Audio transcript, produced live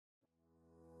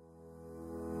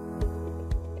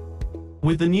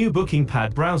With the new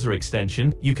BookingPad Browser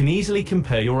Extension, you can easily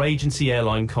compare your agency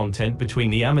airline content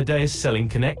between the Amadeus Selling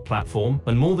Connect Platform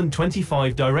and more than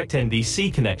 25 direct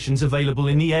NDC connections available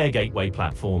in the AirGateway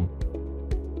platform.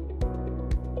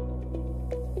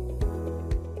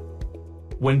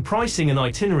 When pricing an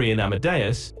itinerary in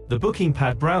Amadeus, the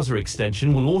BookingPad Browser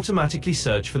Extension will automatically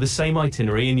search for the same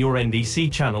itinerary in your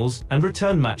NDC channels and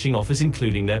return matching offers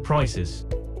including their prices.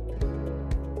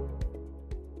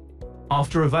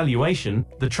 After evaluation,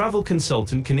 the travel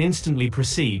consultant can instantly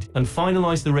proceed and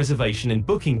finalize the reservation in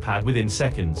BookingPad within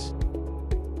seconds.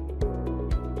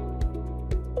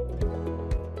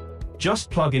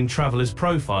 Just plug in traveler's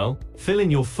profile, fill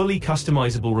in your fully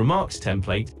customizable remarks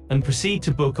template, and proceed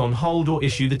to book on hold or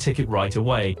issue the ticket right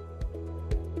away.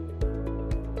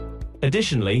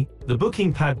 Additionally, the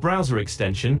BookingPad Browser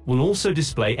Extension will also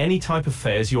display any type of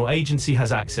fares your agency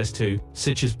has access to,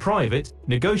 such as private,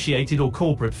 negotiated or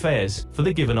corporate fares, for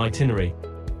the given itinerary.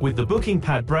 With the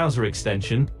BookingPad Browser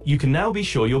Extension, you can now be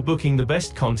sure you're booking the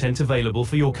best content available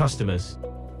for your customers.